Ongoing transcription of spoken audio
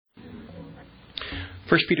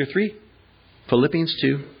1 Peter 3, Philippians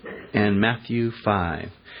 2, and Matthew 5.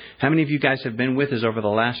 How many of you guys have been with us over the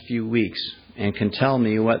last few weeks and can tell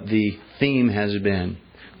me what the theme has been?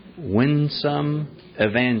 Winsome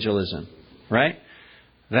evangelism, right?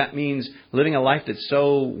 That means living a life that's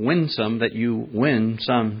so winsome that you win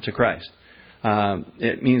some to Christ.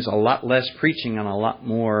 It means a lot less preaching and a lot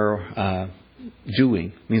more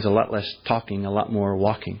doing. It means a lot less talking, a lot more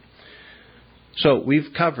walking. So we've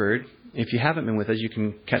covered, if you haven't been with us, you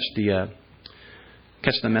can catch the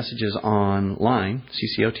messages online,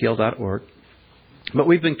 ccotl.org. But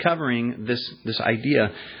we've been covering this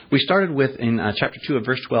idea. We started with, in chapter 2 of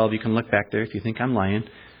verse 12, you can look back there if you think I'm lying,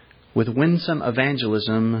 with winsome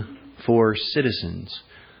evangelism for citizens.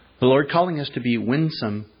 The Lord calling us to be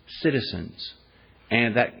winsome citizens.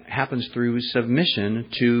 And that happens through submission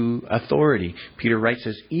to authority. Peter writes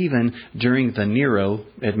this even during the Nero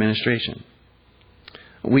administration.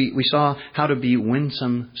 We saw how to be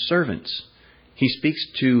winsome servants. He speaks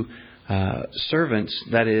to servants,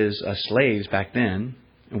 that is, slaves back then.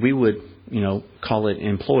 We would, call it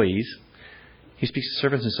employees. He speaks to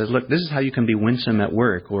servants and says, look, this is how you can be winsome at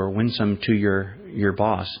work or winsome to your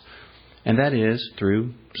boss. And that is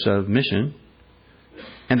through submission.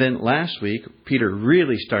 And then last week, Peter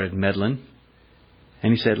really started meddling.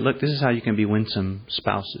 And he said, look, this is how you can be winsome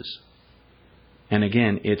spouses. And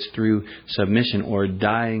again, it's through submission or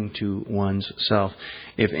dying to one's self.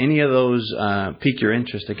 If any of those pique your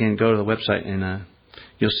interest, again, go to the website and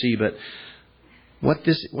you'll see. But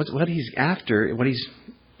what he's after, what he's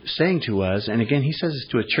saying to us, and again, he says this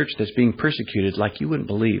to a church that's being persecuted like you wouldn't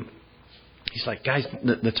believe. He's like, guys,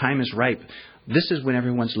 the time is ripe. This is when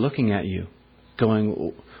everyone's looking at you,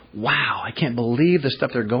 going, wow, I can't believe the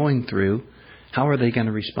stuff they're going through. How are they going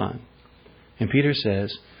to respond? And Peter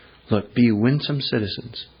says, look, be winsome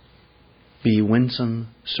citizens. Be winsome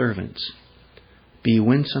servants. Be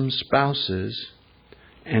winsome spouses.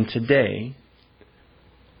 And today,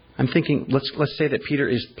 I'm thinking, let's say that Peter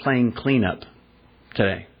is playing cleanup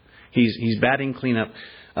today. He's batting cleanup.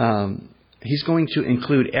 He's going to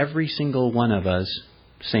include every single one of us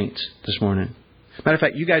saints this morning. Matter of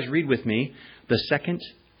fact, you guys read with me the second,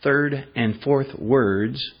 third, and fourth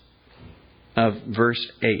words of verse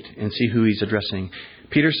 8 and see who he's addressing.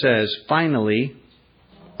 Peter says, finally,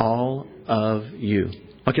 all of you.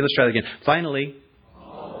 Okay, let's try that again. Finally,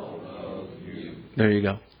 all of you. There you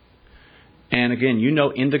go. And again,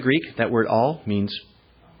 in the Greek, that word all means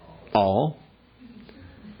all.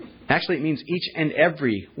 Actually, it means each and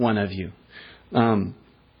every one of you.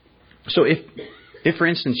 So if, for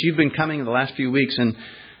instance, you've been coming the last few weeks and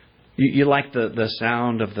you like the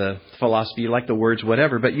sound of the philosophy, you like the words,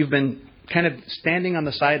 whatever, but you've been kind of standing on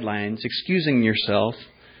the sidelines, excusing yourself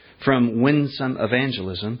from winsome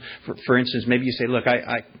evangelism. For instance, maybe you say, look,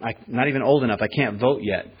 I'm not even old enough. I can't vote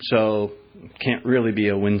yet, so can't really be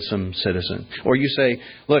a winsome citizen. Or you say,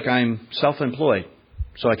 look, I'm self-employed,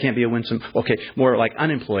 so I can't be a winsome, more like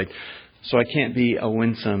unemployed, so I can't be a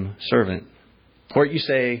winsome servant. Or you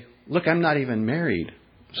say, look, I'm not even married,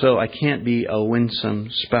 so I can't be a winsome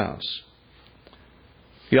spouse.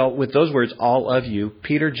 With those words, all of you,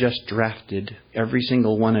 Peter just drafted every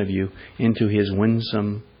single one of you into his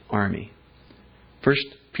Winsome Army. 1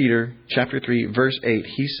 Peter chapter 3, verse 8,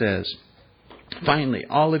 he says, finally,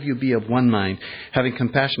 all of you be of one mind, having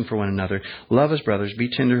compassion for one another. Love as brothers, be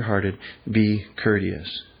tender-hearted, be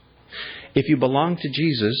courteous. If you belong to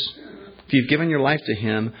Jesus, if you've given your life to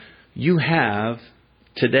Him, you have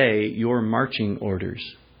today your marching orders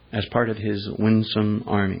as part of His Winsome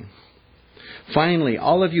Army. Finally,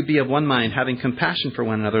 all of you be of one mind, having compassion for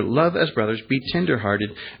one another. Love as brothers, be tender-hearted,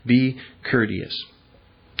 be courteous.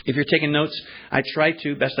 If you're taking notes, I try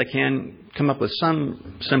to, best I can, come up with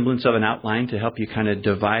some semblance of an outline to help you kind of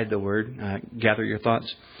divide the word, gather your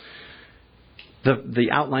thoughts. The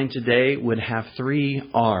outline today would have 3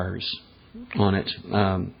 R's on it.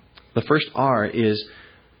 The first R is,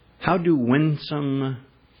 how do winsome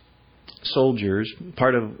soldiers,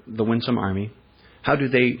 part of the Winsome Army, how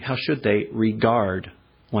should they regard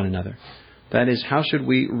one another? That is, how should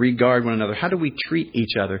we regard one another? How do we treat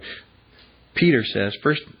each other? Peter says,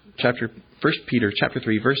 1 Peter chapter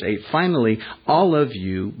 3, verse 8, finally, all of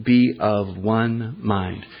you be of one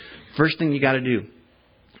mind. First thing you got to do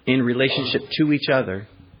in relationship to each other,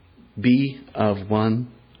 be of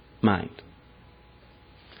one mind.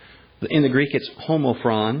 In the Greek, it's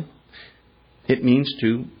homophron. It means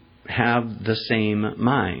to have the same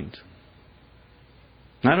mind.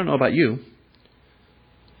 I don't know about you,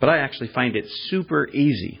 but I actually find it super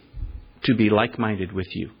easy to be like-minded with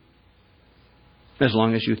you, as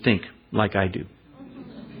long as you think like I do.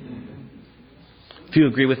 If you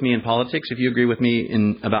agree with me in politics, if you agree with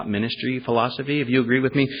me about ministry philosophy, if you agree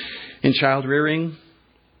with me in child rearing,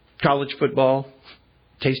 college football,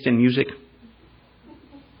 taste in music,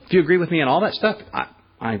 if you agree with me in all that stuff,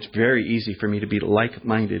 it's very easy for me to be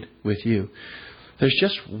like-minded with you. There's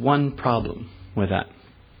just one problem with that.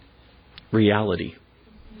 Reality.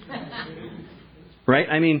 Right?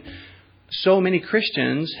 I mean, so many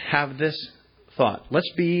Christians have this thought. Let's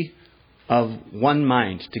be of one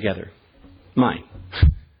mind together. Mine.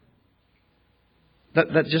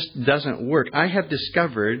 That just doesn't work. I have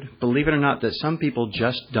discovered, believe it or not, that some people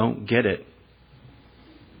just don't get it.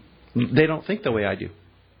 They don't think the way I do.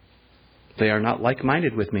 They are not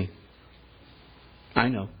like-minded with me. I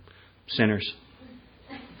know. Sinners.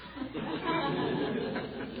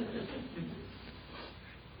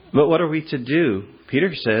 But what are we to do?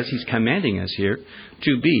 Peter says he's commanding us here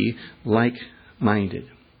to be like-minded.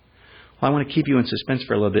 Well, I want to keep you in suspense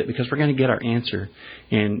for a little bit because we're going to get our answer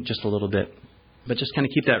in just a little bit. But just kind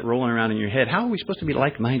of keep that rolling around in your head. How are we supposed to be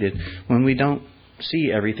like-minded when we don't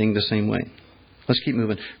see everything the same way? Let's keep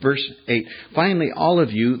moving. Verse 8. Finally, all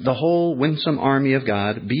of you, the whole winsome army of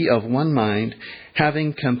God, be of one mind,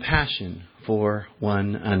 having compassion for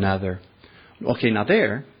one another. Okay, now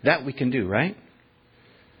that we can do, right?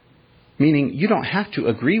 Meaning you don't have to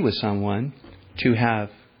agree with someone to have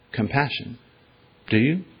compassion. Do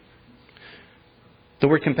you? The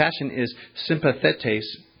word compassion is sympathetes.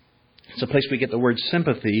 It's a place we get the word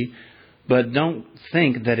sympathy, but don't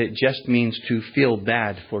think that it just means to feel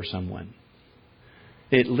bad for someone.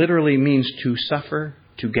 It literally means to suffer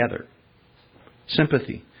together.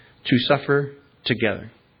 Sympathy, to suffer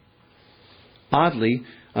together. Oddly,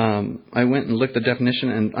 I went and looked at the definition,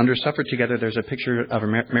 and under suffer together, there's a picture of a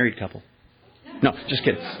married couple. No, just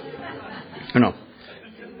kidding. No.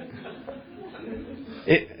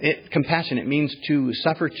 Compassion, it means to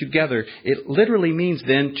suffer together. It literally means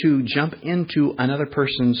then to jump into another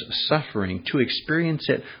person's suffering, to experience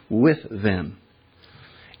it with them.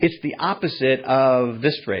 It's the opposite of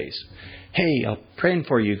this phrase. Hey, I'm praying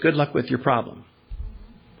for you. Good luck with your problem.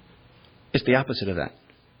 It's the opposite of that.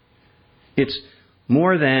 It's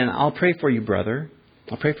more than, I'll pray for you, brother.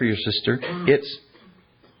 I'll pray for your sister. It's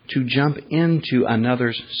to jump into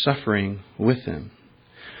another's suffering with them.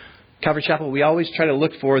 Calvary Chapel, we always try to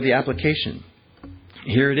look for the application.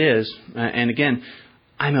 Here it is. And again,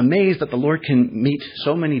 I'm amazed that the Lord can meet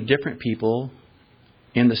so many different people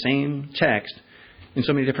in the same text in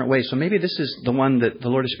so many different ways. So maybe this is the one that the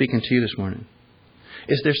Lord is speaking to you this morning.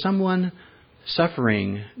 Is there someone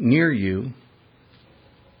suffering near you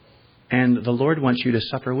and the Lord wants you to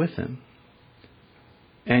suffer with them?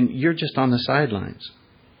 And you're just on the sidelines.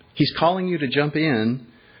 He's calling you to jump in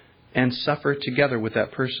and suffer together with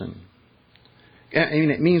that person. I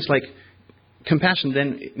mean, it means like compassion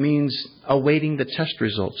then it means awaiting the test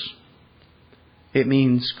results. It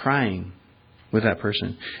means crying with that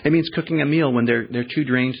person. It means cooking a meal when they're too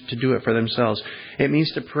drained to do it for themselves. It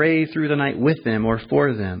means to pray through the night with them or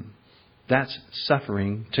for them. That's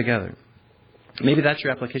suffering together. Maybe that's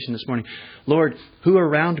your application this morning. Lord, who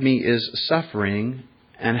around me is suffering,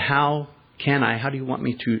 and how do you want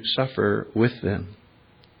me to suffer with them?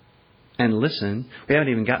 And listen, we haven't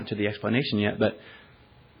even gotten to the explanation yet, but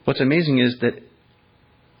what's amazing is that,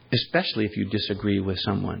 especially if you disagree with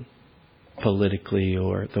someone politically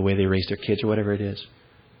or the way they raise their kids or whatever it is,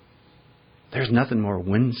 there's nothing more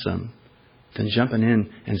winsome than jumping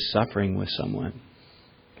in and suffering with someone.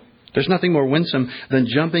 There's nothing more winsome than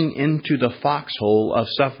jumping into the foxhole of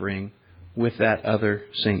suffering with that other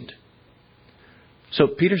saint. So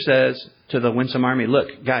Peter says to the Winsome Army,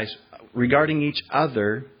 look, guys, regarding each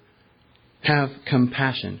other, have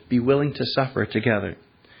compassion. Be willing to suffer together.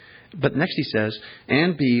 But next he says,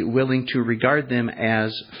 and be willing to regard them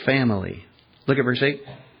as family. Look at verse 8.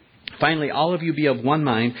 Finally, all of you be of one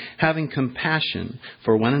mind, having compassion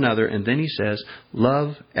for one another. And then he says,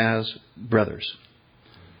 love as brothers.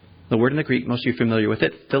 The word in the Greek, most of you are familiar with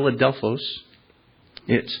it, Philadelphos.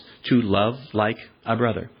 It's to love like a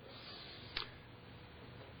brother.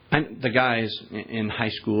 And the guys in high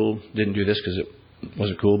school didn't do this because it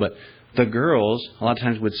wasn't cool, but the girls a lot of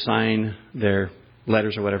times would sign their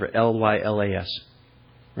letters or whatever, LYLAS,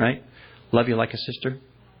 right? Love you like a sister.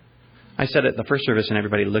 I said it at the first service and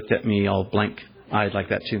everybody looked at me all blank-eyed like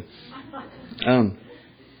that too.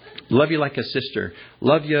 Love you like a sister.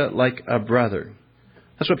 Love you like a brother.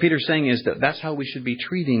 That's what Peter's saying is that's how we should be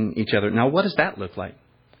treating each other. Now, what does that look like?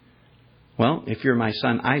 Well, if you're my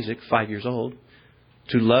son Isaac, 5 years old,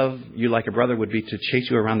 to love you like a brother would be to chase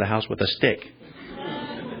you around the house with a stick.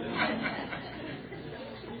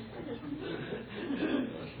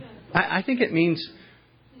 I think it means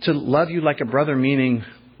To love you like a brother, meaning,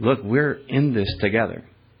 look, we're in this together.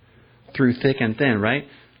 Through thick and thin, right?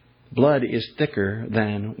 Blood is thicker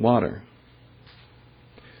than water.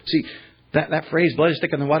 See, that phrase, blood is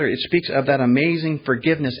thicker than water, it speaks of that amazing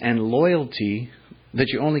forgiveness and loyalty that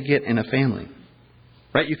you only get in a family.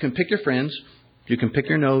 Right? You can pick your friends. You can pick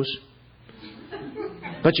your nose.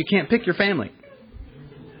 But you can't pick your family.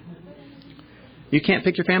 You can't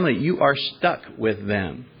pick your family. You are stuck with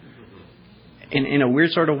them. In a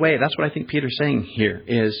weird sort of way, that's what I think Peter's saying here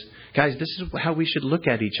is, guys, this is how we should look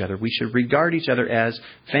at each other. We should regard each other as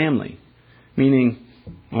family. Meaning,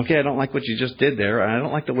 okay, I don't like what you just did there. I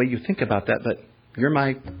don't like the way you think about that, but you're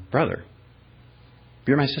my brother.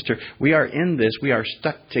 You're my sister. We are in this. We are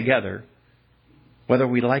stuck together, whether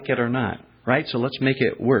we like it or not. Right? So let's make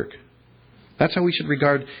it work. That's how we should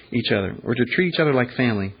regard each other, or to treat each other like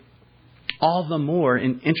family. All the more,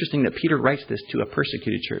 and interesting that Peter writes this to a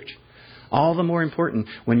persecuted church. All the more important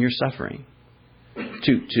when you're suffering.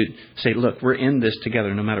 To say, look, we're in this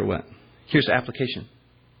together no matter what. Here's the application.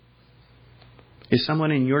 Is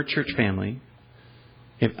someone in your church family,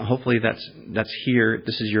 hopefully that's here,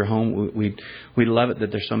 this is your home, we love it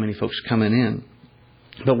that there's so many folks coming in.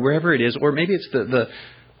 But wherever it is, or maybe it's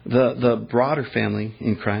the broader family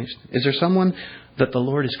in Christ, is there someone that the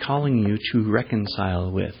Lord is calling you to reconcile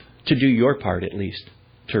with? To do your part, at least,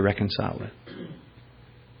 to reconcile with.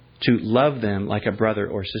 To love them like a brother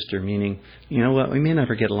or sister, meaning, you know what, we may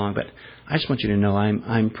never get along, but I just want you to know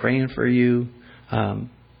I'm praying for you.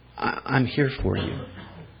 I'm here for you.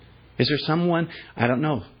 Is there someone, I don't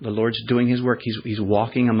know, the Lord's doing His work. He's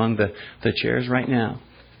walking among the chairs right now.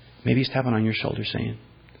 Maybe He's tapping on your shoulder saying,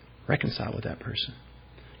 reconcile with that person.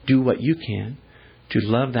 Do what you can to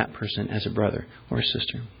love that person as a brother or a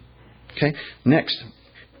sister. Okay, next,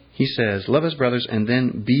 he says, love as brothers and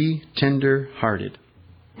then be tender-hearted.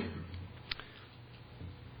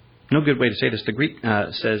 No good way to say this. The Greek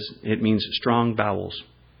says it means strong bowels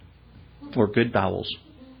or good bowels.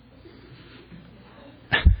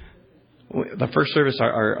 The first service,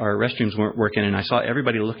 our restrooms weren't working, and I saw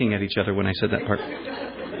everybody looking at each other when I said that part.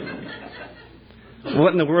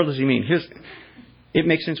 What in the world does he mean? It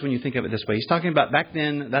makes sense when you think of it this way. He's talking about back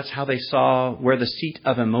then, that's how they saw where the seat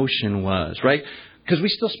of emotion was, right? Because we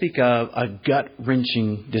still speak of a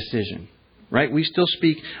gut-wrenching decision, right? We still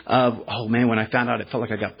speak of, oh man, when I found out, it felt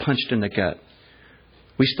like I got punched in the gut.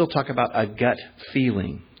 We still talk about a gut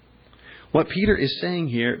feeling. What Peter is saying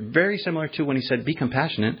here, very similar to when he said be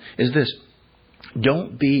compassionate, is this.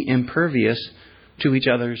 Don't be impervious to each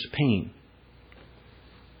other's pain.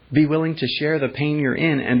 Be willing to share the pain you're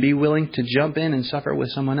in and be willing to jump in and suffer with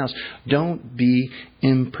someone else. Don't be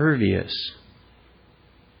impervious.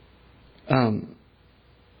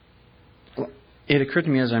 It occurred to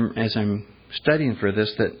me as I'm studying for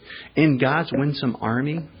this that in God's Winsome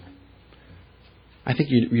Army, I think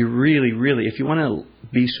you really, really, if you want to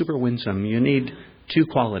be super winsome, you need two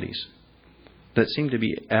qualities that seem to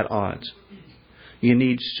be at odds. You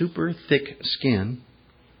need super thick skin,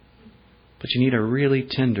 but you need a really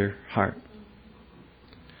tender heart.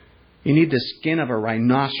 You need the skin of a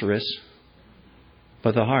rhinoceros,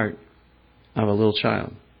 but the heart of a little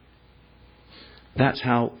child. That's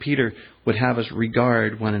how Peter would have us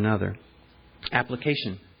regard one another.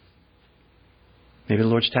 Application. Maybe the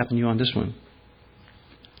Lord's tapping you on this one.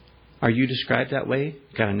 Are you described that way?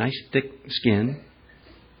 Got a nice thick skin,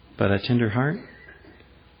 but a tender heart?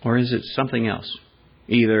 Or is it something else?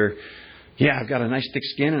 Either, yeah, I've got a nice thick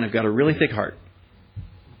skin and I've got a really thick heart.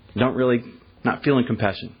 Not feeling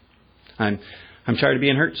compassion. I'm tired of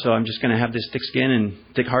being hurt, so I'm just going to have this thick skin and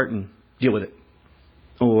thick heart and deal with it.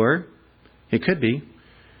 Or it could be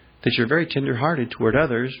that you're very tender-hearted toward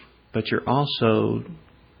others, but you're also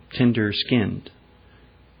tender-skinned,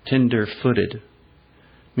 tender-footed.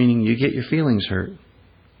 Meaning you get your feelings hurt.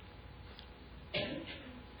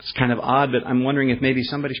 It's kind of odd, but I'm wondering if maybe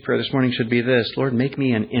somebody's prayer this morning should be this. Lord, make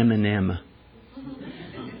me an M&M.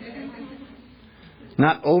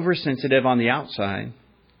 Not oversensitive on the outside,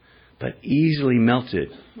 but easily melted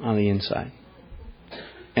on the inside.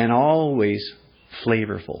 And always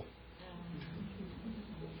flavorful.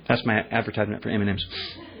 That's my advertisement for M&Ms.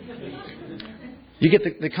 You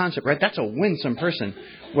get the concept, right? That's a winsome person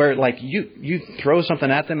where like you throw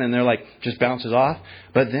something at them and they're like just bounces off.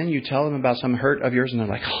 But then you tell them about some hurt of yours and they're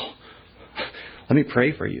like, oh, let me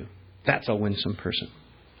pray for you. That's a winsome person.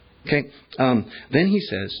 Okay. Then he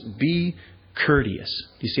says, be courteous.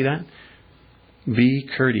 Do you see that? Be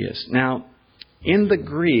courteous. Now, in the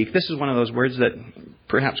Greek, this is one of those words that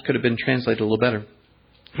perhaps could have been translated a little better.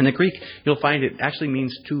 In the Greek, you'll find it actually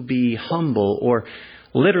means to be humble, or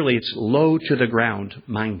literally it's low to the ground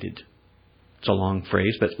minded. It's a long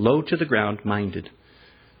phrase, but low to the ground minded.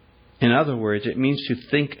 In other words, it means to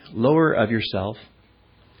think lower of yourself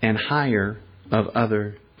and higher of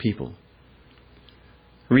other people.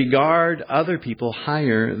 Regard other people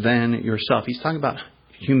higher than yourself. He's talking about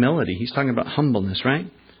humility. He's talking about humbleness, right?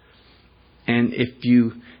 And if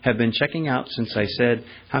you have been checking out since I said,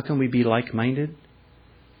 how can we be like-minded?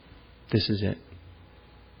 This is it.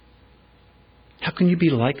 How can you be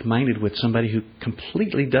like-minded with somebody who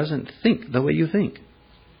completely doesn't think the way you think?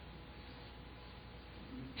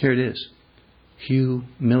 Here it is.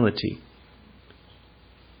 Humility.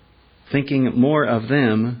 Thinking more of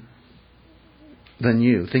them than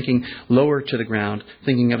you. Thinking lower to the ground.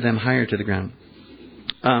 Thinking of them higher to the ground.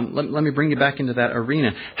 Let me bring you back into that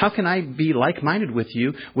arena. How can I be like-minded with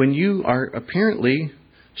you when you are apparently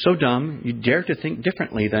so dumb you dare to think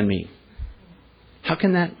differently than me? How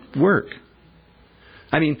can that work?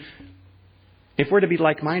 I mean, if we're to be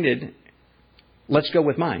like-minded, let's go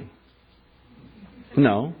with mine.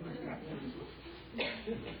 No.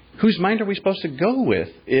 Whose mind are we supposed to go with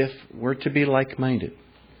if we're to be like-minded?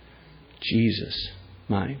 Jesus'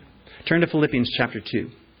 mind. Turn to Philippians chapter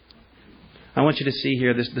 2. I want you to see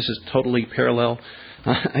here, this is totally parallel.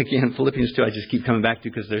 Again, Philippians 2 I just keep coming back to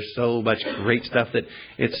because there's so much great stuff that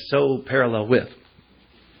it's so parallel with.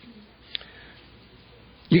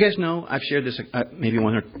 You guys know, I've shared this maybe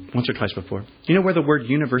once or twice before. You know where the word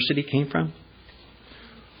university came from?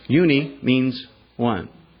 Uni means one.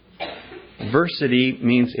 Versity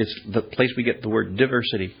means it's the place we get the word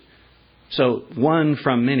diversity. So one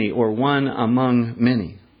from many or one among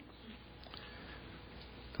many.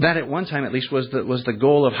 That at one time at least was the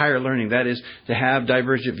goal of higher learning. That is to have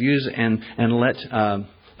divergent views and let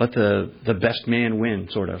the best man win,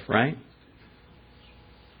 sort of, right?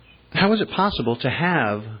 How is it possible to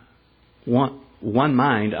have one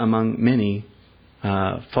mind among many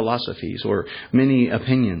philosophies or many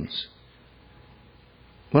opinions?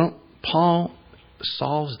 Well, Paul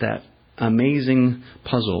solves that amazing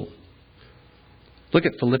puzzle. Look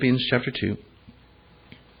at Philippians chapter 2.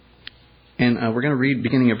 And we're going to read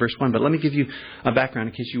beginning of verse 1. But let me give you a background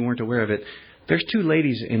in case you weren't aware of it. There's two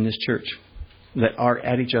ladies in this church that are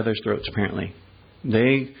at each other's throats, apparently.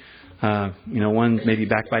 They, one maybe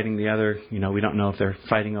backbiting the other. We don't know if they're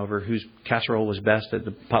fighting over whose casserole was best at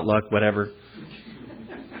the potluck, whatever.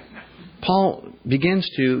 Paul begins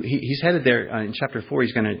to, he's headed there in chapter 4.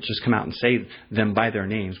 He's going to just come out and say them by their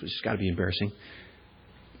names, which has got to be embarrassing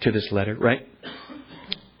to this letter, right?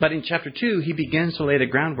 But in chapter 2, he begins to lay the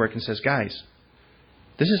groundwork and says, guys,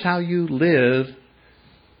 this is how you live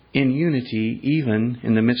in unity, even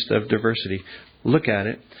in the midst of diversity. Look at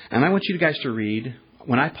it. And I want you guys to read.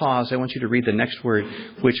 When I pause, I want you to read the next word,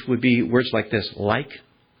 which would be words like this: like,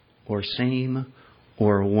 or same,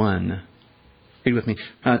 or one. Read with me.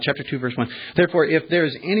 Chapter 2, verse 1. Therefore, if there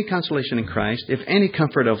is any consolation in Christ, if any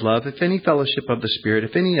comfort of love, if any fellowship of the Spirit,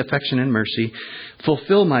 if any affection and mercy,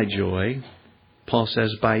 fulfill my joy, Paul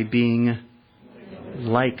says, by being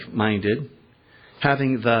like-minded,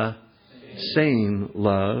 having the same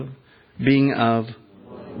love, being of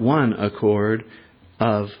one accord,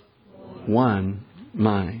 of one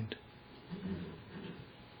mind.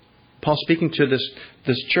 Paul speaking to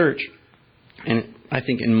this church, and I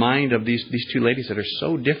think in mind of these two ladies that are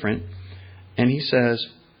so different, and he says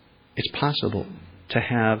it's possible to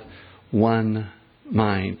have one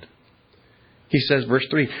mind. He says, verse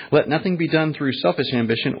 3, let nothing be done through selfish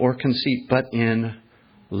ambition or conceit, but in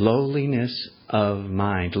lowliness of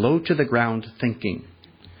mind. Low to the ground thinking.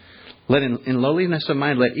 Let in lowliness of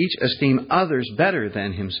mind, let each esteem others better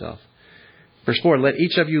than himself. Verse 4, let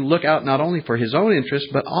each of you look out not only for his own interest,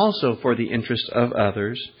 but also for the interest of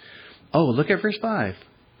others. Oh, look at verse 5.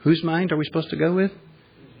 Whose mind are we supposed to go with?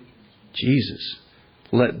 Jesus.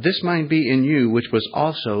 Let this mind be in you, which was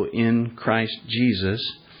also in Christ Jesus.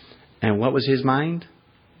 And what was his mind?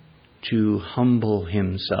 To humble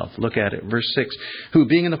himself. Look at it. Verse 6. Who,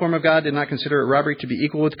 being in the form of God, did not consider it robbery to be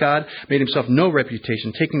equal with God, made himself no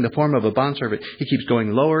reputation, taking the form of a bondservant. He keeps going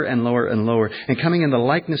lower and lower and lower. And coming in the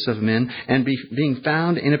likeness of men, and being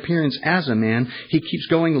found in appearance as a man, he keeps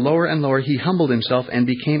going lower and lower. He humbled himself and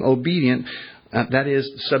became obedient, that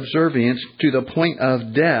is, subservient, to the point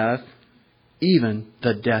of death, even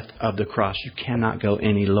the death of the cross. You cannot go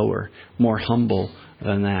any lower, more humble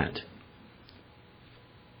than that.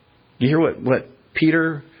 You hear what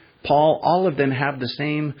Peter, Paul, all of them have the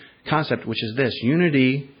same concept, which is this: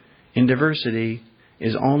 unity in diversity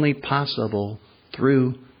is only possible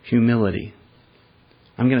through humility.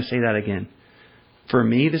 I'm going to say that again. For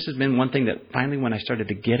me, this has been one thing that finally, when I started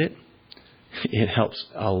to get it, it helps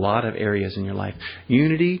a lot of areas in your life.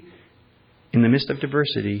 Unity in the midst of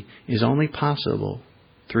diversity is only possible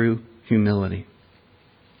through humility.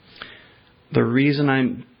 The reason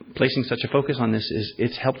I'm placing such a focus on this is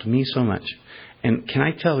it's helped me so much. And can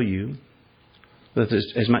I tell you that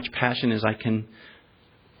there's as much passion as I can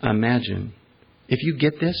imagine. If you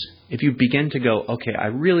get this, if you begin to go, okay, I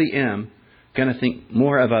really am going to think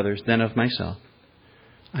more of others than of myself,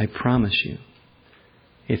 I promise you,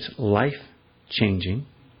 it's life-changing.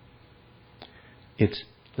 It's,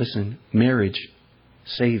 listen,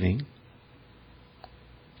 marriage-saving.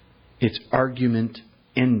 It's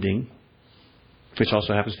argument-ending, which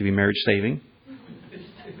also happens to be marriage-saving.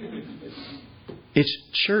 It's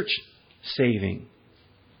church-saving.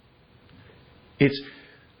 It's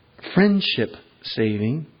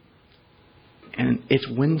friendship-saving. And it's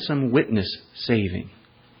winsome witness-saving.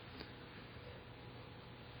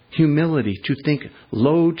 Humility, to think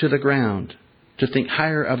low to the ground, to think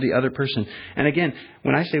higher of the other person. And again,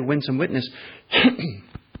 when I say winsome witness,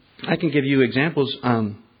 I can give you examples.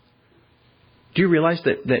 Do you realize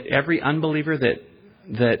that every unbeliever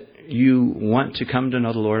that you want to come to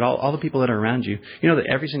know the Lord, all the people that are around you, you know that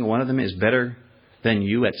every single one of them is better than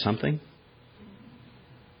you at something?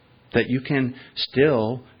 That you can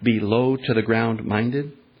still be low to the ground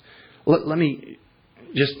minded? Let me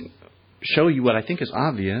just show you what I think is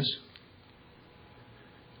obvious.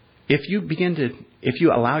 If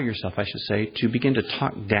you allow yourself, I should say, to begin to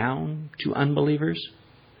talk down to unbelievers,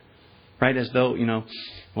 right? As though,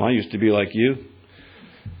 well, I used to be like you,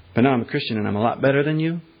 but now I'm a Christian and I'm a lot better than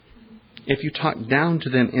you. If you talk down to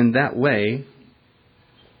them in that way,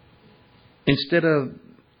 instead of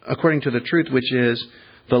according to the truth, which is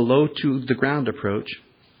the low to the ground approach,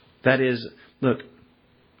 that is, look,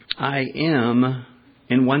 I am,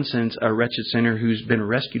 in one sense, a wretched sinner who's been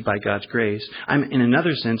rescued by God's grace. I'm, in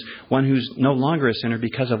another sense, one who's no longer a sinner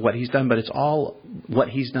because of what He's done, but it's all what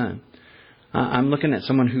He's done. I'm looking at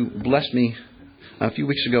someone who blessed me a few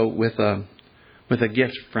weeks ago with a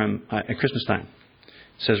gift from at Christmas time.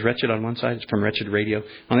 It says Wretched on one side. It's from Wretched Radio.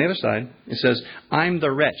 On the other side, it says, I'm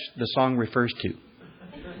the wretch the song refers to.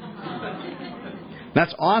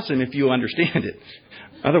 That's awesome if you understand it.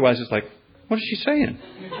 Otherwise, it's like, what is she saying?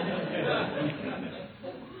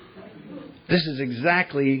 This is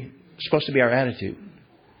exactly supposed to be our attitude.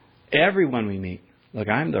 Everyone we meet, look,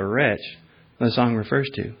 I'm the wretch the song refers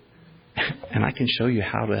to. And I can show you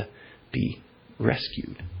how to be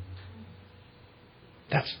rescued.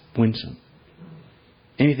 That's winsome.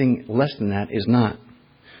 Anything less than that is not.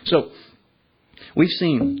 So, we've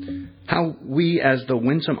seen how we as the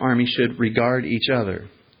Winsome Army should regard each other.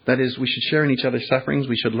 That is, we should share in each other's sufferings.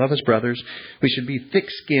 We should love as brothers. We should be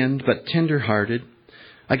thick-skinned but tender-hearted.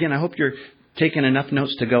 Again, I hope you're taking enough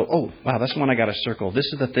notes to go, oh, wow, that's the one I got to circle.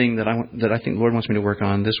 This is the thing that I think the Lord wants me to work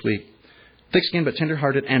on this week. Thick-skinned but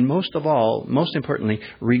tender-hearted, and most of all, most importantly,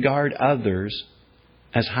 regard others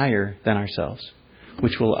as higher than ourselves,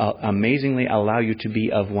 which will amazingly allow you to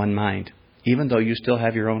be of one mind, even though you still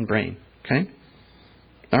have your own brain. Okay?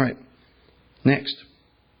 All right. Next.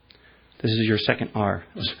 This is your second R.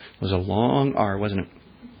 It was a long R, wasn't it?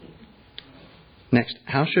 Next.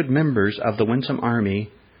 How should members of the Winsome Army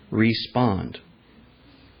respond?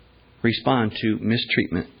 Respond to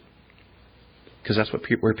mistreatment. Because that's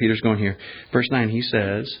where Peter's going here. Verse 9, he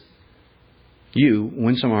says, you,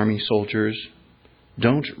 Winsome Army soldiers,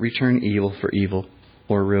 don't return evil for evil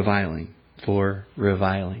or reviling for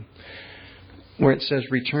reviling. Where it says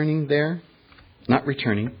returning there, not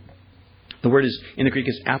returning. The word is in the Greek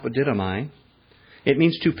is apodidomai. It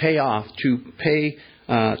means to pay off, to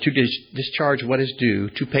discharge what is due,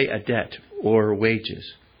 to pay a debt or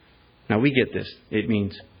wages. Now we get this. It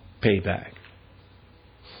means payback.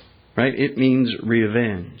 Right? It means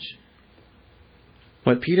revenge.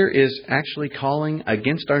 What Peter is actually calling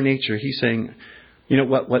against our nature, he's saying,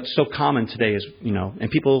 what's so common today is, and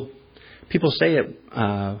people say it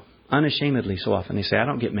unashamedly so often. They say, I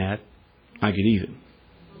don't get mad, I get even.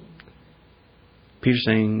 Peter's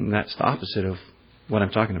saying that's the opposite of what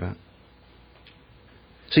I'm talking about.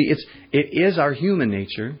 See, it is our human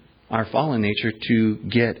nature, our fallen nature, to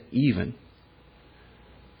get even.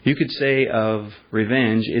 You could say of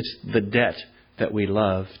revenge, it's the debt that we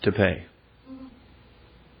love to pay.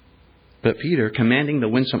 But Peter, commanding the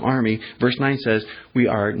Winsome Army, verse 9 says, we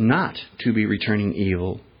are not to be returning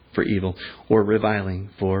evil for evil or reviling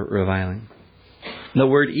for reviling. The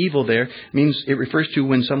word evil there means it refers to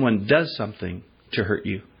when someone does something to hurt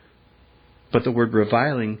you. But the word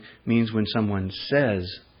reviling means when someone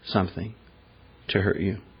says something to hurt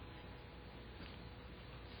you.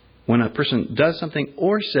 When a person does something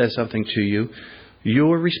or says something to you,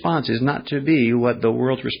 your response is not to be what the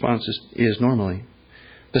world's response is normally.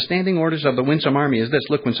 The standing orders of the Winsome Army is this.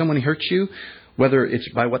 Look, when someone hurts you, whether it's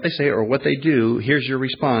by what they say or what they do, here's your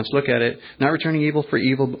response. Look at it. Not returning evil for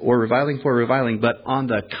evil or reviling for reviling, but on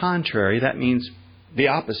the contrary, that means the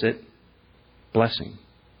opposite, blessing.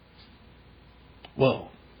 Whoa.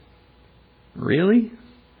 Really?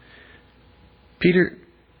 Peter,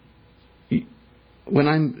 when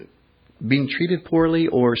I'm being treated poorly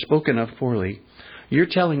or spoken of poorly, you're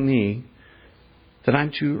telling me that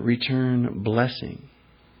I'm to return blessing.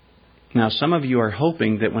 Now, some of you are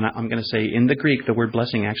hoping that when I'm going to say in the Greek, the word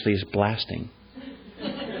blessing actually is blasting.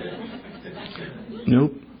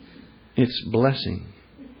 Nope. It's blessing.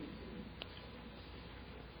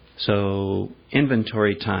 So,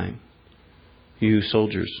 inventory time, you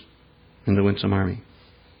soldiers in the Winsome Army.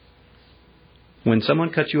 When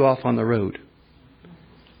someone cuts you off on the road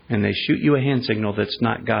and they shoot you a hand signal that's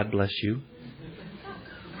not God bless you,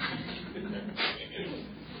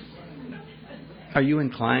 are you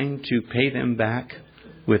inclined to pay them back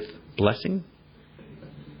with blessing?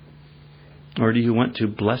 Or do you want to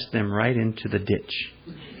bless them right into the ditch?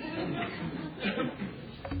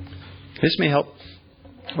 This may help.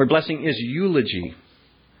 Where blessing is eulogy.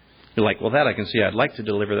 You're like, well, that I can see. I'd like to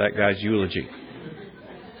deliver that guy's eulogy.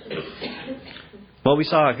 Well, we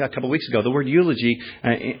saw a couple of weeks ago, the word eulogy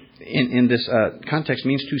in this context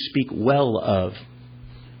means to speak well of.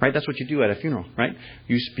 Right? That's what you do at a funeral, right?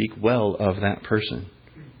 You speak well of that person.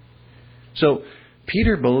 So,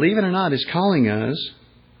 Peter, believe it or not, is calling us.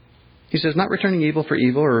 He says, not returning evil for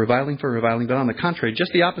evil or reviling for reviling, but on the contrary,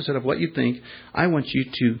 just the opposite of what you think. I want you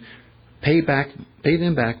to pay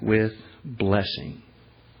them back with blessing.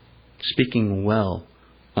 Speaking well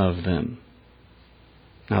of them.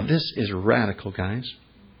 Now, this is radical, guys.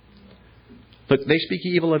 Look, they speak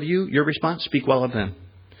evil of you. Your response, speak well of them.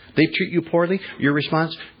 They treat you poorly. Your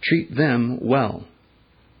response, treat them well.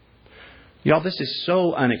 Y'all, this is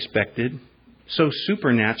so unexpected, so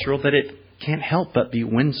supernatural that it can't help but be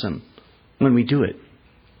winsome when we do it.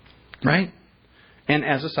 Right? And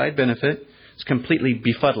as a side benefit, it's completely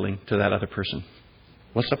befuddling to that other person.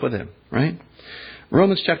 What's up with them? Right?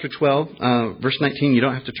 Romans chapter 12, verse 19, you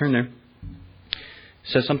don't have to turn there. It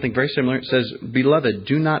says something very similar. It says, Beloved,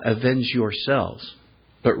 do not avenge yourselves,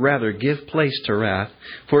 but rather give place to wrath,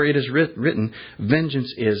 for it is written,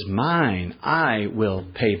 Vengeance is mine, I will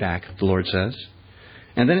pay back, the Lord says.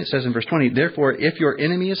 And then it says in verse 20, Therefore, if your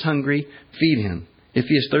enemy is hungry, feed him. If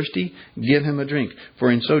he is thirsty, give him a drink. For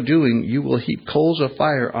in so doing, you will heap coals of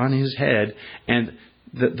fire on his head. And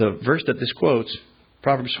the verse that this quotes,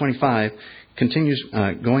 Proverbs 25, continues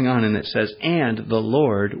going on, and it says, And the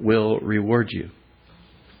Lord will reward you.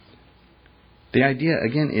 The idea,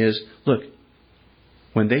 again, is, look,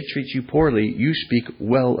 when they treat you poorly, you speak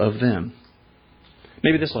well of them.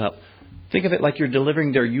 Maybe this will help. Think of it like you're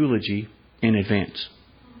delivering their eulogy in advance.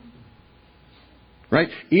 Right?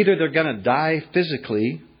 Either they're going to die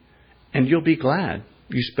physically and you'll be glad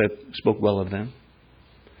you spoke well of them.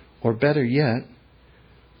 Or better yet,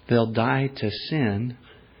 they'll die to sin,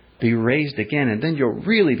 be raised again, and then you'll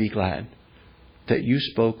really be glad that you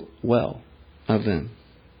spoke well of them.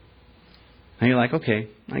 And you're like, okay,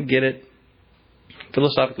 I get it.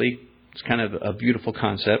 Philosophically, it's kind of a beautiful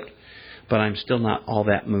concept, but I'm still not all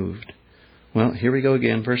that moved. Well, here we go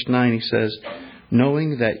again. Verse 9, he says,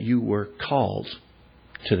 knowing that you were called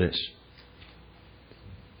to this.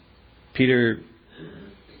 Peter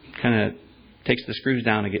kind of takes the screws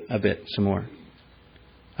down a bit some more.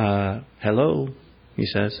 Hello, he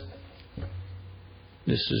says.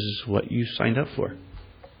 This is what you signed up for.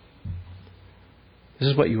 This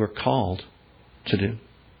is what you were called to do.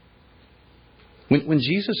 When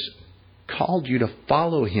Jesus called you to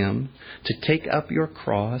follow Him, to take up your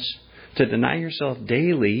cross, to deny yourself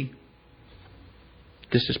daily,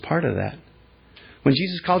 this is part of that. When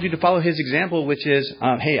Jesus called you to follow His example, which is,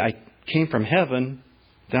 hey, I came from heaven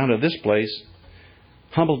down to this place,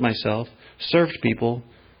 humbled myself, served people,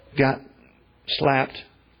 got slapped,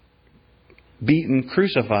 beaten,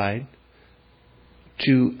 crucified,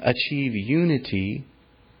 to achieve unity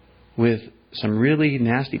with some really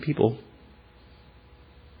nasty people.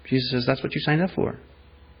 Jesus says that's what you signed up for.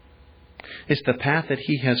 It's the path that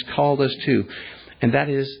He has called us to. And that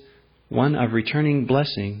is one of returning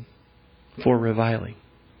blessing for reviling.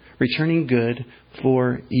 Returning good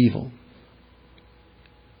for evil.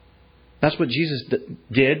 That's what Jesus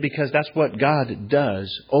did, because that's what God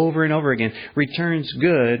does over and over again. Returns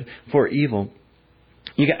good for evil.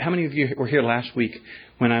 How many of you were here last week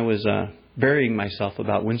when I was burying myself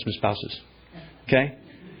about Winsome Spouses? Okay?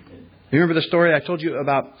 You remember the story I told you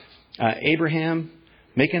about Abraham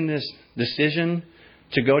making this decision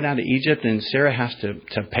to go down to Egypt, and Sarah has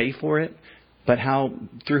to pay for it? but how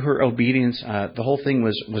through her obedience, the whole thing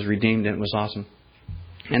was redeemed and it was awesome.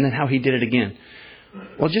 And then how he did it again.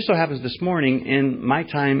 Well, it just so happens this morning, in my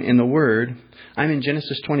time in the Word, I'm in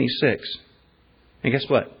Genesis 26. And guess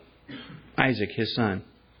what? Isaac, his son,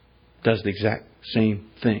 does the exact same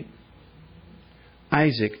thing.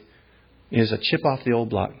 Isaac is a chip off the old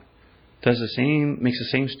block. Makes the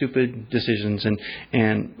same stupid decisions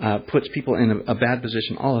and puts people in a bad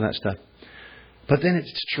position, all of that stuff. But then it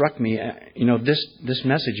struck me, this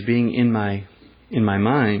message being in my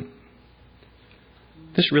mind,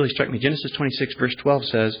 this really struck me. Genesis 26 verse 12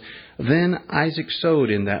 says, "Then Isaac sowed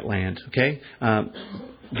in that land." Okay?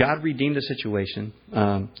 God redeemed the situation.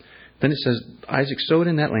 Then it says, Isaac sowed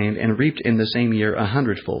in that land and reaped in the same year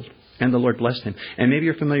 100-fold. And the Lord blessed him. And maybe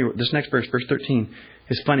you're familiar with this next verse, verse 13,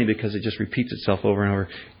 is funny because it just repeats itself over and over.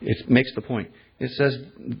 It makes the point. It says,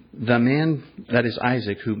 the man, that is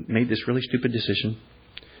Isaac, who made this really stupid decision,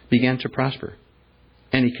 began to prosper.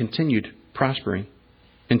 And he continued prospering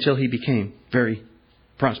until he became very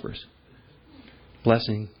prosperous.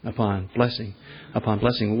 Blessing upon blessing upon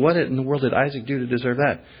blessing. What in the world did Isaac do to deserve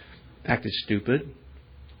that? Acted stupid.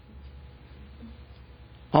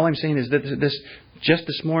 All I'm saying is that this just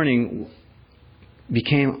this morning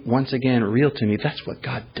became once again real to me. That's what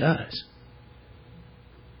God does.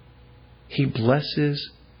 He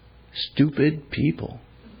blesses stupid people.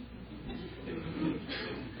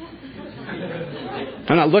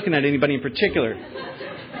 I'm not looking at anybody in particular.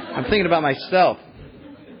 I'm thinking about myself.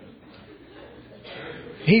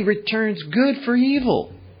 He returns good for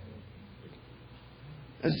evil.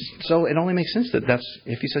 So it only makes sense that's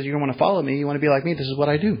if He says you don't want to follow me, you want to be like me, this is what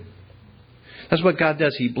I do. That's what God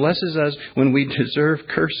does. He blesses us when we deserve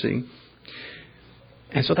cursing.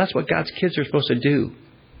 And so that's what God's kids are supposed to do.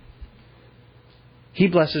 He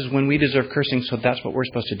blesses when we deserve cursing, so that's what we're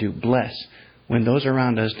supposed to do. Bless when those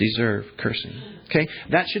around us deserve cursing. Okay?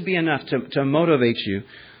 That should be enough to motivate you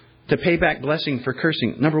to pay back blessing for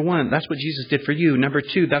cursing. Number one, that's what Jesus did for you. Number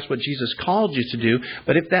two, that's what Jesus called you to do.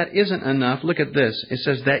 But if that isn't enough, look at this. It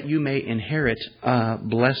says that you may inherit a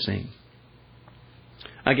blessing.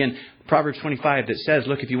 Again, Proverbs 25 that says,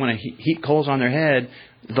 look, if you want to heap coals on their head,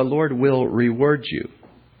 the Lord will reward you.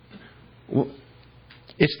 Well,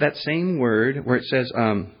 it's that same word where it says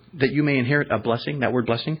that you may inherit a blessing, that word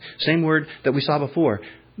blessing. Same word that we saw before.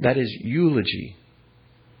 That is eulogy.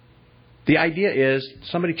 The idea is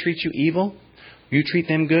somebody treats you evil, you treat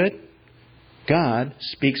them good, God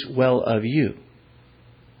speaks well of you.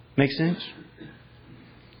 Make sense?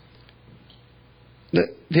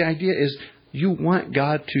 The idea is you want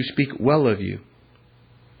God to speak well of you.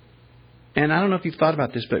 And I don't know if you've thought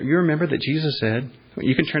about this, but you remember that Jesus said,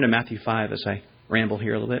 you can turn to Matthew 5 as I ramble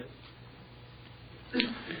here a little bit.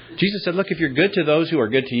 Jesus said, look, if you're good to those who are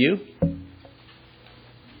good to you,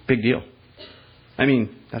 big deal. I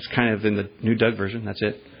mean, that's kind of in the New Doug version. That's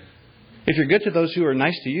it. If you're good to those who are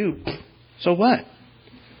nice to you, so what?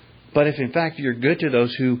 But if in fact you're good to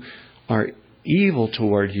those who are evil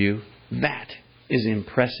toward you, that is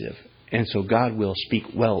impressive. And so God will speak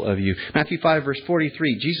well of you. Matthew 5 verse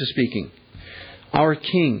 43, Jesus speaking. Our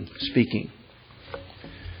King speaking.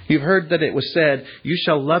 You've heard that it was said, you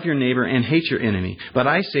shall love your neighbor and hate your enemy. But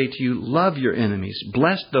I say to you, love your enemies.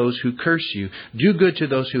 Bless those who curse you. Do good to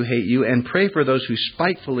those who hate you. And pray for those who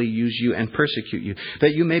spitefully use you and persecute you.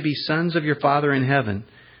 That you may be sons of your Father in heaven.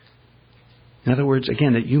 In other words,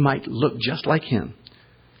 again, that you might look just like Him.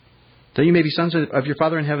 That you may be sons of your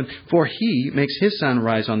Father in heaven. For He makes His sun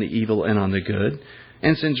rise on the evil and on the good.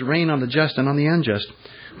 And sends rain on the just and on the unjust.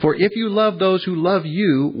 For if you love those who love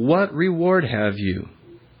you, what reward have you?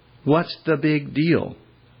 What's the big deal?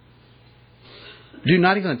 Do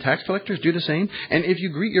not even the tax collectors do the same? And if you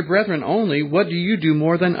greet your brethren only, what do you do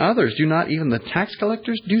more than others? Do not even the tax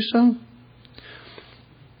collectors do so?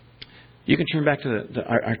 You can turn back to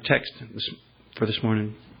our text for this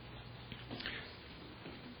morning.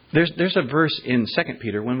 There's a verse in 2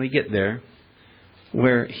 Peter, when we get there,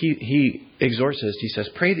 where he exhorts us. He says,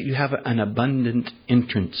 pray that you have an abundant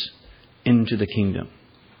entrance into the kingdom.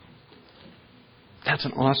 That's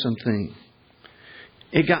an awesome thing.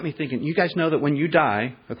 It got me thinking, you guys know that when you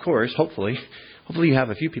die, of course, hopefully you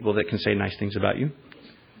have a few people that can say nice things about you.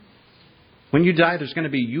 When you die, there's going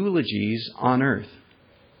to be eulogies on earth.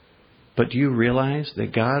 But do you realize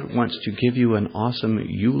that God wants to give you an awesome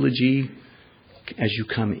eulogy as you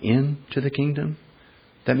come into the kingdom?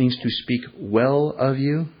 That means to speak well of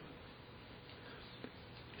you.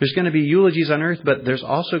 There's going to be eulogies on earth, but there's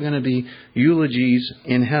also going to be eulogies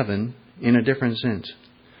in heaven. In a different sense.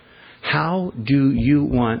 How do you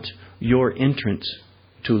want your entrance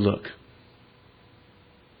to look?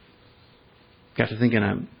 Got to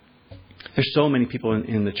thinking, There's so many people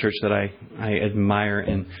in the church that I admire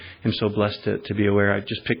and am so blessed to be aware. I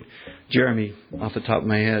just picked Jeremy off the top of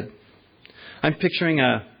my head. I'm picturing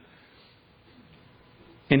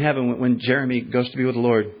in heaven when Jeremy goes to be with the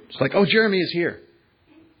Lord. It's like, oh, Jeremy is here.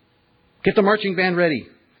 Get the marching band ready.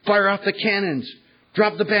 Fire off the cannons.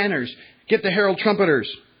 Drop the banners. Get the herald trumpeters.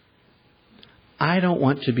 I don't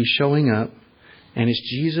want to be showing up and it's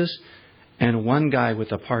Jesus and one guy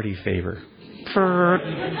with a party favor.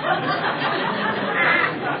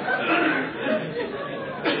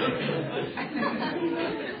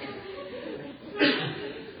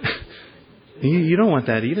 You don't want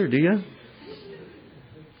that either, do you?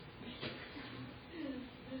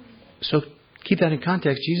 So keep that in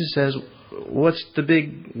context. Jesus says, what's the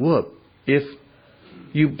big whoop if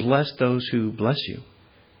you bless those who bless you?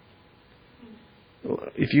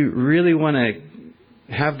 If you really want to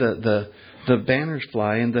have the banners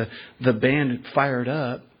fly and the band fired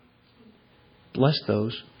up, bless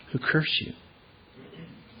those who curse you.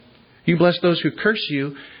 You bless those who curse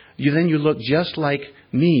you, then you look just like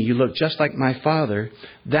me. You look just like my Father.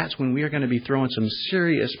 That's when we are going to be throwing some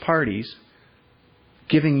serious parties,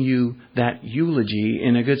 giving you that eulogy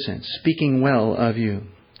in a good sense, speaking well of you.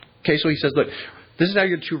 Okay, so he says, look, this is how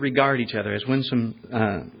you're to regard each other as winsome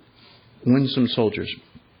soldiers.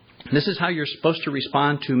 This is how you're supposed to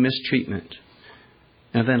respond to mistreatment.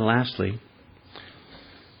 And then lastly,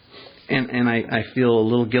 and I feel a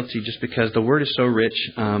little guilty just because the Word is so rich.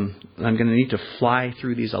 I'm going to need to fly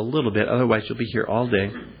through these a little bit. Otherwise, you'll be here all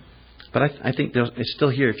day. But I think it's still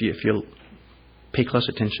here if you pay close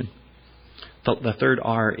attention. The third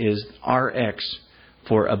R is RX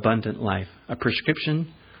for abundant life. A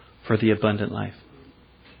prescription for the abundant life.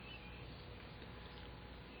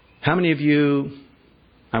 How many of you,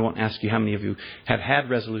 I won't ask you how many of you have had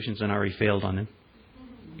resolutions and already failed on them?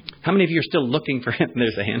 How many of you are still looking for,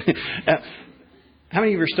 there's a hand. How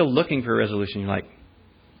many of you are still looking for a resolution? You're like,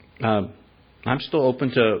 I'm still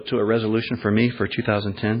open to a resolution for me for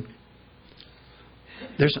 2010.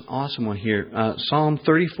 There's an awesome one here. Psalm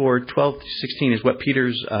 34, 12 to 16 is what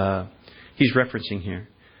he's referencing here.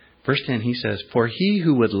 Verse 10, he says, for he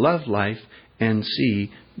who would love life and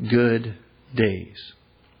see good days.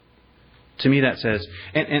 To me that says,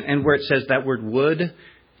 and where it says that word would,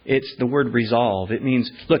 it's the word resolve. It means,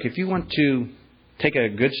 look, if you want to take a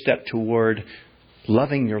good step toward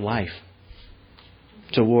loving your life,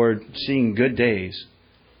 toward seeing good days,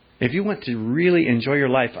 if you want to really enjoy your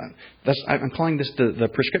life, I'm calling this the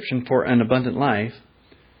prescription for an abundant life.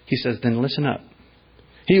 He says, then listen up.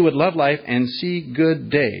 He would love life and see good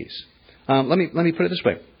days. Let me put it this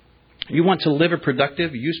way. You want to live a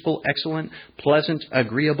productive, useful, excellent, pleasant,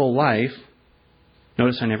 agreeable life.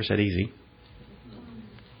 Notice I never said easy.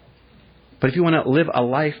 But if you want to live a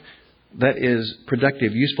life that is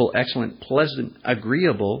productive, useful, excellent, pleasant,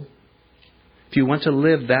 agreeable, if you want to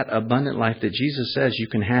live that abundant life that Jesus says you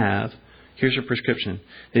can have, here's your prescription.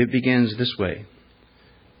 It begins this way.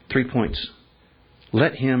 3 points.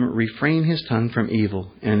 Let him refrain his tongue from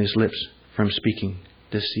evil and his lips from speaking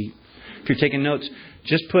deceit. If you're taking notes,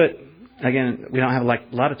 just put, again, we don't have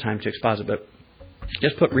a lot of time to exposit, but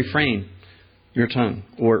just put refrain your tongue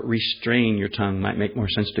or restrain your tongue might make more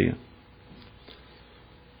sense to you.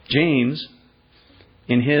 James,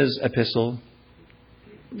 in his epistle,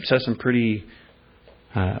 says some pretty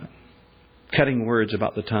cutting words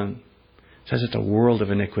about the tongue. Says it's a world of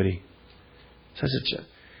iniquity. Says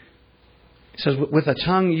with a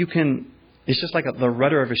tongue it's just like the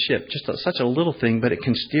rudder of a ship, just such a little thing, but it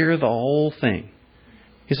can steer the whole thing.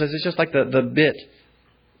 He says it's just like the bit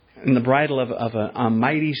in the bridle of a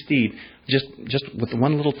mighty steed. Just with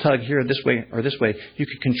one little tug here, this way or this way, you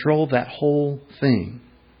could control that whole thing.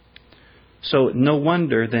 So no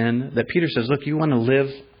wonder then that Peter says, look, you want to live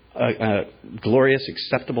a glorious,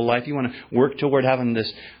 acceptable life. You want to work toward having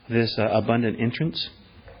this abundant entrance.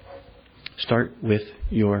 Start with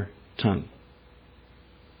your tongue.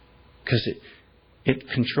 Because it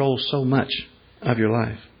controls so much of your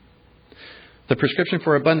life. The prescription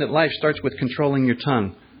for abundant life starts with controlling your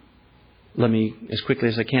tongue. Let me, as quickly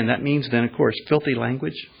as I can. That means then, of course, filthy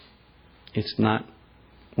language. It's not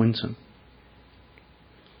winsome.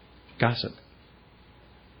 Gossip.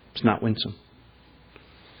 It's not winsome.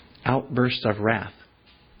 Outbursts of wrath.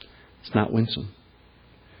 It's not winsome.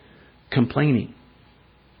 Complaining.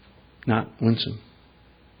 Not winsome.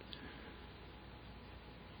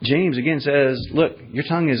 James again says, look, your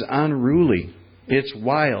tongue is unruly. It's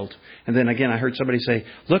wild. And then again, I heard somebody say,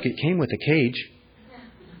 look, it came with a cage.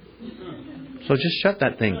 So just shut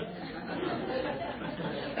that thing.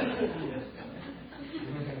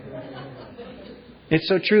 It's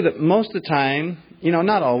so true that most of the time,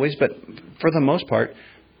 not always, but for the most part,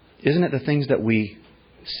 isn't it the things that we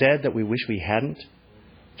said that we wish we hadn't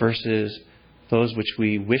versus those which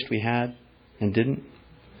we wished we had and didn't?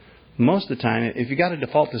 Most of the time, if you got to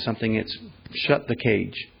default to something, it's shut the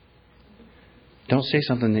cage. Don't say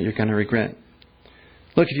something that you're going to regret.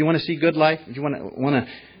 Look, if you want to see good life, if you want to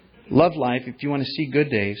love life, if you want to see good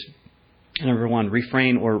days, number 1,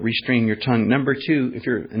 refrain or restrain your tongue. Number 2, if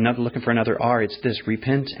you're looking for another R, it's this: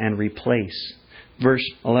 repent and replace. Verse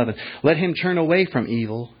 11, let him turn away from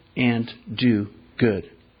evil and do good.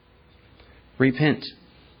 Repent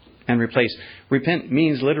and replace. Repent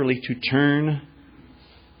means literally to turn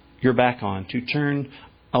your back on, to turn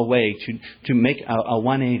away, to make a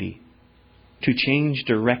 180, to change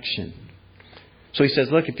direction. So he says,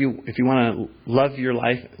 look, if you want to love your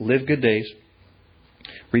life, live good days,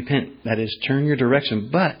 repent. That is, turn your direction.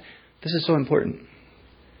 But this is so important.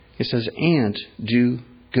 It says, and do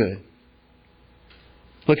good.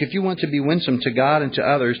 Look, if you want to be winsome to God and to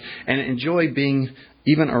others and enjoy being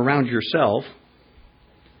even around yourself,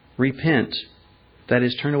 repent. That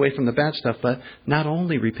is, turn away from the bad stuff. But not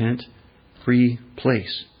only repent,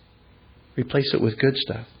 replace. Replace it with good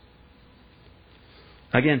stuff.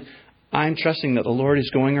 Again, I'm trusting that the Lord is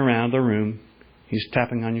going around the room. He's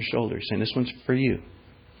tapping on your shoulder, saying, this one's for you.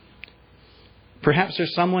 Perhaps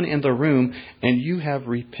there's someone in the room and you have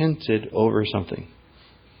repented over something.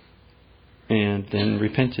 And then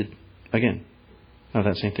repented again of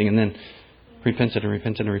that same thing. And then repented and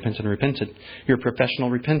repented and repented and repented. You're a professional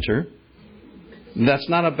repenter. That's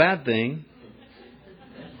not a bad thing.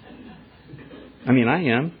 I mean, I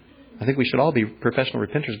am. I think we should all be professional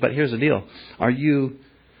repenters. But here's the deal. Are you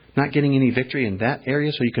not getting any victory in that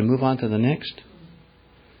area so you can move on to the next?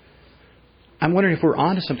 I'm wondering if we're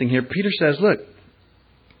on to something here. Peter says, look,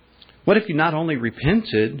 what if you not only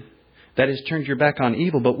repented, that is, turned your back on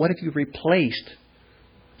evil, but what if you replaced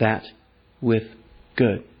that with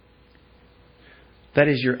good? That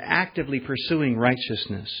is, you're actively pursuing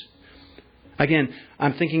righteousness. Again,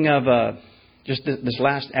 I'm thinking of just this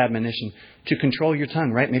last admonition, to control your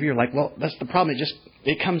tongue, right? Maybe you're like, well, that's the problem.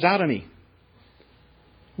 It comes out of me.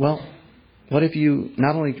 Well, what if you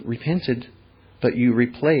not only repented, but you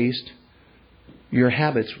replaced your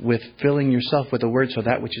habits with filling yourself with the Word, so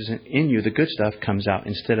that which is in you, the good stuff, comes out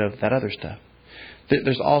instead of that other stuff?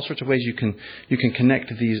 There's all sorts of ways you can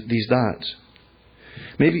connect these dots.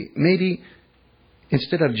 Maybe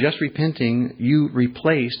instead of just repenting, you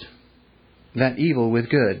replaced that evil with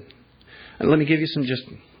good. And let me give you some just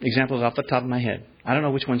examples off the top of my head. I don't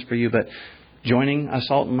know which one's for you, but joining a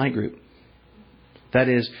salt and light group. That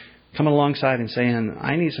is, coming alongside and saying,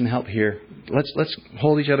 I need some help here. Let's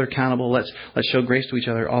hold each other accountable. Let's show grace to each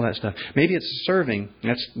other, all that stuff. Maybe it's serving.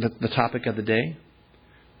 That's the topic of the day.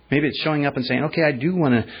 Maybe it's showing up and saying, okay, I do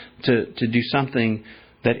want to do something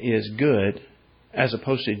that is good, as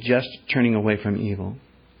opposed to just turning away from evil.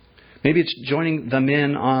 Maybe it's joining the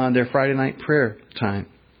men on their Friday night prayer time.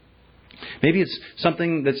 Maybe it's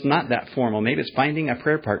something that's not that formal. Maybe it's finding a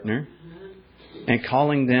prayer partner and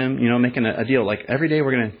calling them, making a deal. Like every day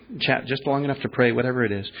we're going to chat just long enough to pray, whatever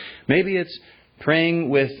it is. Maybe it's praying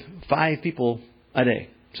with 5 people a day.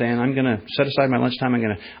 Saying, I'm going to set aside my lunchtime.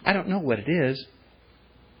 I don't know what it is.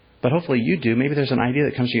 But hopefully you do. Maybe there's an idea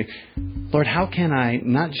that comes to you. Lord, how can I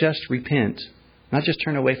not just repent, not just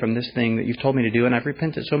turn away from this thing that you've told me to do, and I've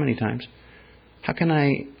repented so many times. How can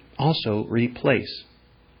I also replace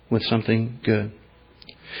with something good?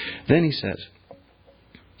 Then he says,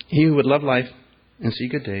 he who would love life and see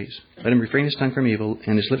good days, let him refrain his tongue from evil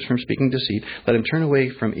and his lips from speaking deceit. Let him turn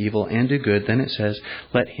away from evil and do good. Then it says,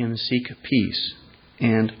 let him seek peace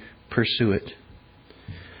and pursue it.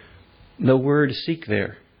 The word seek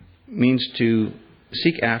there means to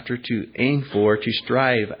seek after, to aim for, to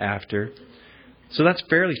strive after. So that's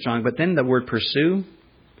fairly strong. But then the word pursue,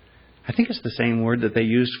 I think it's the same word that they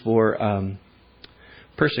use for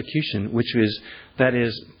persecution, that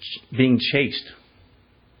is being chased.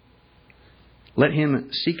 Let him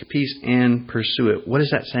seek peace and pursue it. What is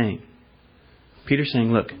that saying? Peter's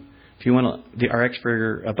saying, look, if you want the RX for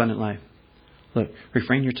your abundant life, look,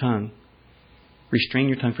 refrain your tongue. Restrain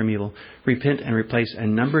your tongue from evil. Repent and replace.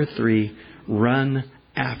 And number 3, run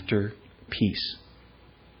after peace.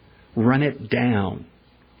 Run it down.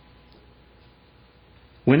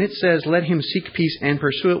 When it says, let him seek peace and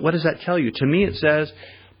pursue it, what does that tell you? To me, it says,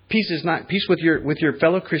 peace with your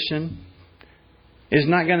fellow Christian is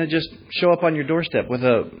not going to just show up on your doorstep with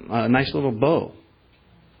a nice little bow.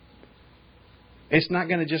 It's not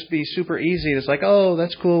going to just be super easy. It's like, oh,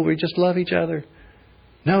 that's cool. We just love each other.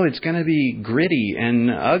 No, it's going to be gritty and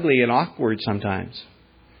ugly and awkward sometimes.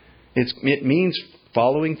 It means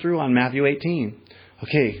following through on Matthew 18.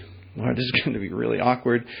 Okay, Lord, this is going to be really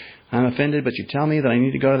awkward. I'm offended, but you tell me that I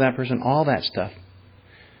need to go to that person. All that stuff.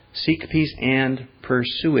 Seek peace and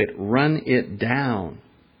pursue it. Run it down.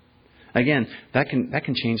 Again, that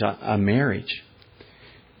can change a marriage.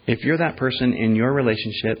 If you're that person in your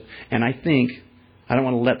relationship, and I don't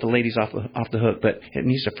want to let the ladies off the hook, but it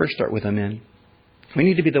needs to first start with the men. We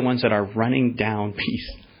need to be the ones that are running down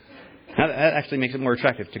peace. Now, that actually makes it more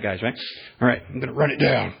attractive to guys, right? All right, I'm going to run it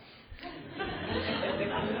down.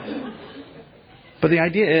 But the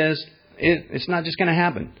idea is, it's not just going to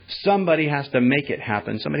happen. Somebody has to make it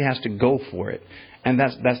happen. Somebody has to go for it. And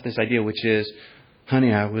that's this idea, which is,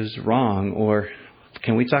 honey, I was wrong, or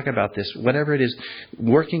can we talk about this? Whatever it is,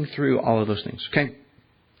 working through all of those things. Okay.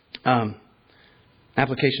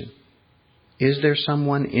 Application. Is there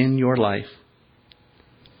someone in your life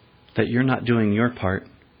that you're not doing your part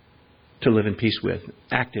to live in peace with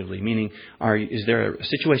actively? Meaning, is there a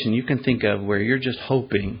situation you can think of where you're just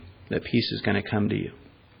hoping that peace is going to come to you?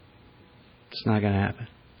 It's not going to happen.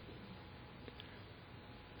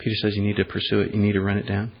 Peter says you need to pursue it. You need to run it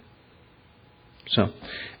down. So,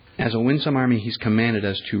 as a Winsome Army, He's commanded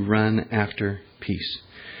us to run after peace.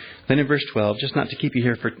 Then in verse 12, just not to keep you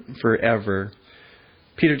here forever,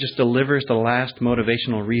 Peter just delivers the last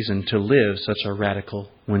motivational reason to live such a radical,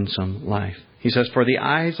 winsome life. He says, for the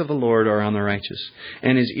eyes of the Lord are on the righteous,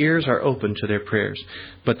 and His ears are open to their prayers.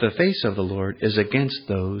 But the face of the Lord is against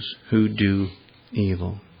those who do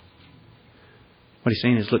evil. What he's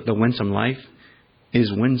saying is, look, the winsome life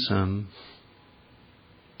is winsome.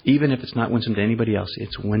 Even if it's not winsome to anybody else,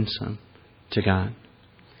 it's winsome to God.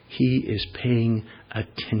 He is paying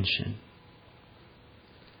attention.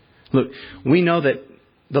 Look, we know that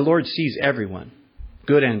the Lord sees everyone,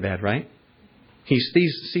 good and bad, right? He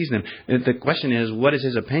sees them. The question is, what is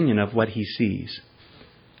His opinion of what He sees?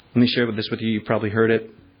 Let me share this with you. You've probably heard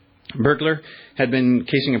it. A burglar had been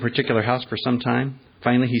casing a particular house for some time.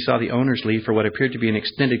 Finally, he saw the owners leave for what appeared to be an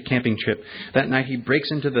extended camping trip. That night, he breaks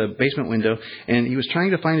into the basement window, and he was trying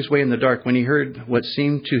to find his way in the dark when he heard what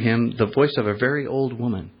seemed to him the voice of a very old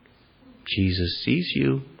woman. Jesus sees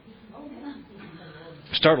you.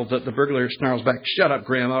 Startled, the burglar snarls back, shut up,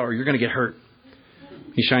 Grandma, or you're going to get hurt.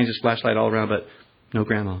 He shines his flashlight all around, but no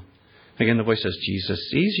Grandma. Again, the voice says, Jesus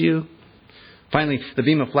sees you. Finally, the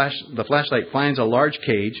beam of the flashlight finds a large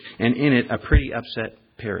cage, and in it, a pretty upset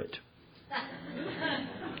parrot.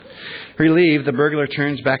 Relieved, the burglar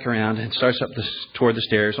turns back around and starts up toward the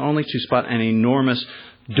stairs, only to spot an enormous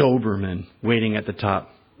Doberman waiting at the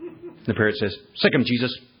top. The parrot says, sick him,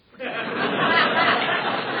 Jesus.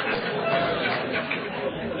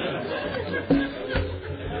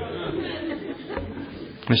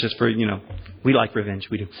 This is for, we like revenge.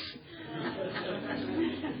 We do.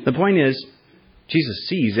 The point is, Jesus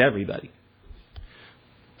sees everybody.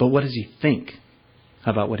 But what does He think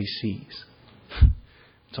about what He sees?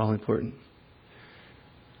 It's all important.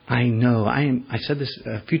 I know. I said this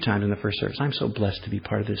a few times in the first service. I'm so blessed to be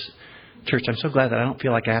part of this church. I'm so glad that I don't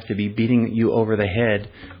feel like I have to be beating you over the head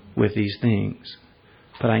with these things.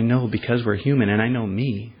 But I know, because we're human, and I know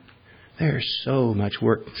me, there's so much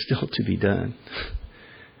work still to be done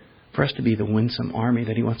for us to be the Winsome Army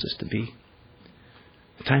that He wants us to be.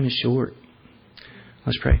 The time is short.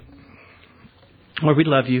 Let's pray. Lord, we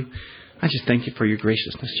love You. I just thank You for Your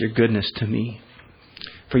graciousness, Your goodness to me,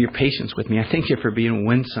 for Your patience with me. I thank You for being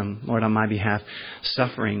winsome, Lord, on my behalf,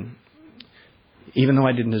 suffering, even though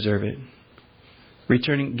I didn't deserve it.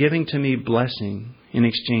 Giving to me blessing in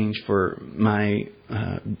exchange for my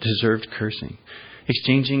deserved cursing.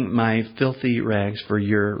 Exchanging my filthy rags for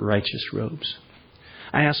Your righteous robes.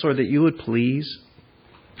 I ask, Lord, that You would please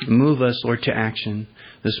move us, Lord, to action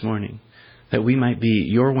this morning, that we might be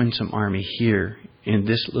Your Winsome Army here in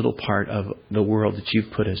this little part of the world that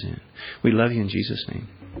You've put us in. We love You in Jesus' name.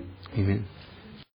 Amen.